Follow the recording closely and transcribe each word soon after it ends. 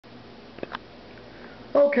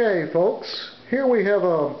Okay, folks, here we have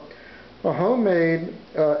a homemade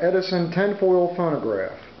Edison Tinfoil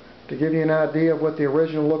Phonograph. To give you an idea of what the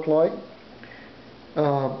original looked like,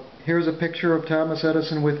 here's a picture of Thomas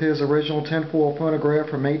Edison with his original tinfoil phonograph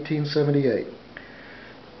from 1878.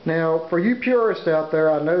 Now, for you purists out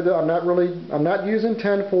there, I know that I'm not using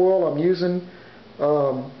tinfoil. I'm using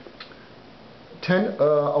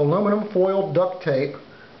aluminum foil duct tape.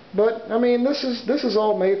 But I mean, this is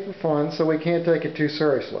all made for fun, so we can't take it too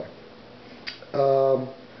seriously. What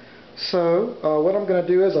I'm going to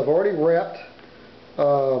do is I've already wrapped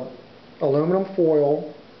aluminum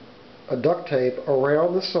foil duct tape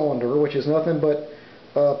around the cylinder, which is nothing but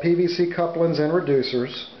PVC couplings and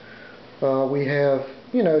reducers. We have,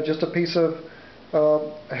 just a piece of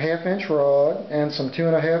a half-inch rod and some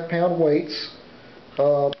 2.5-pound weights,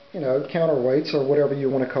 counterweights or whatever you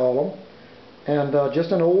want to call them. And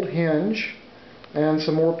just an old hinge and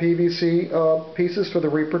some more PVC pieces for the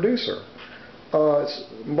reproducer.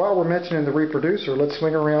 While we're mentioning the reproducer, let's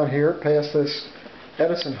swing around here past this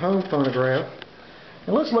Edison home phonograph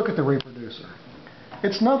and let's look at the reproducer.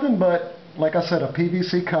 It's nothing but, like I said, a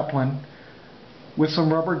PVC coupling with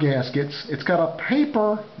some rubber gaskets. It's got a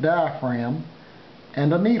paper diaphragm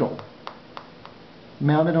and a needle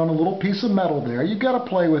mounted on a little piece of metal there. You've got to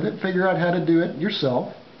play with it, figure out how to do it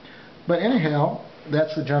yourself. But anyhow,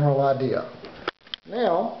 that's the general idea.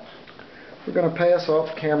 Now, we're going to pass off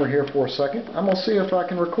the camera here for a second. I'm going to see if I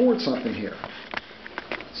can record something here.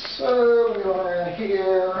 So, we go around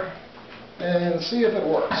here and see if it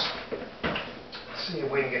works. Let's see if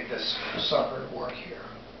we can get this sucker to work here.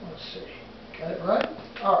 Let's see. Got it right?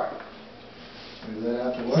 Alright. Move that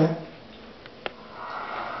out the way.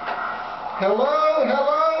 Hello,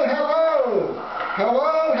 hello, hello!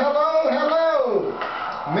 Hello, hello, hello!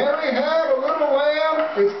 Mary had a little lamb,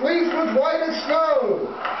 its fleece was white as snow,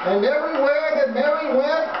 and everywhere that Mary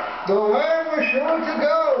went, the lamb was sure to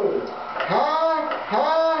go. Ha, ha,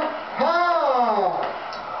 ha!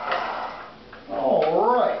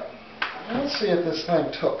 Alright, let's see if this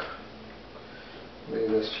thing took.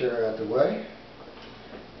 Move this chair out the way,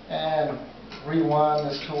 and rewind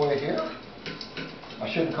this toy here. I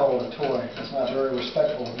shouldn't call it a toy, that's not very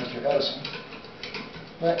respectful of Mr. Edison.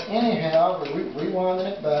 But anyhow, we're rewinding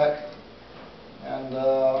it back, and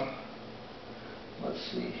let's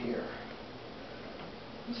see here.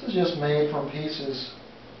 This is just made from pieces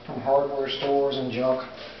from hardware stores and junk.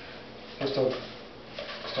 Just an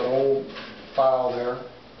old file there.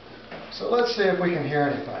 So let's see if we can hear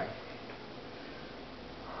anything.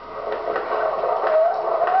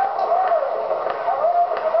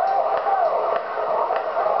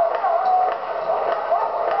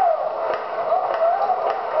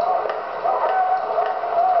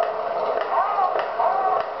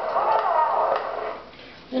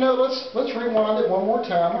 Let's rewind it one more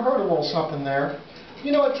time. I heard a little something there.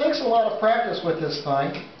 It takes a lot of practice with this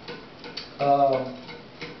thing.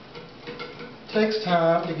 It takes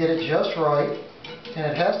time to get it just right, and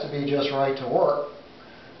it has to be just right to work.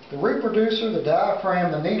 The reproducer, the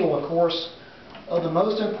diaphragm, the needle, of course, are the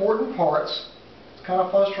most important parts. It's kind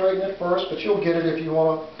of frustrating at first, but you'll get it if you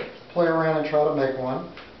want to play around and try to make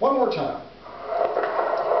one. One more time.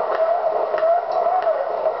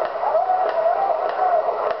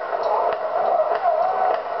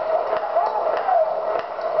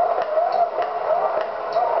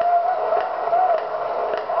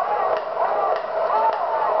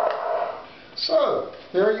 So,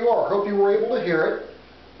 there you are. Hope you were able to hear it.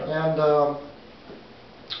 And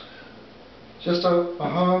just a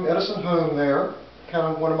home, Edison home there. Kind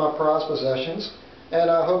of one of my prized possessions.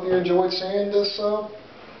 And I hope you enjoyed seeing this little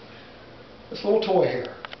toy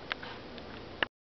here.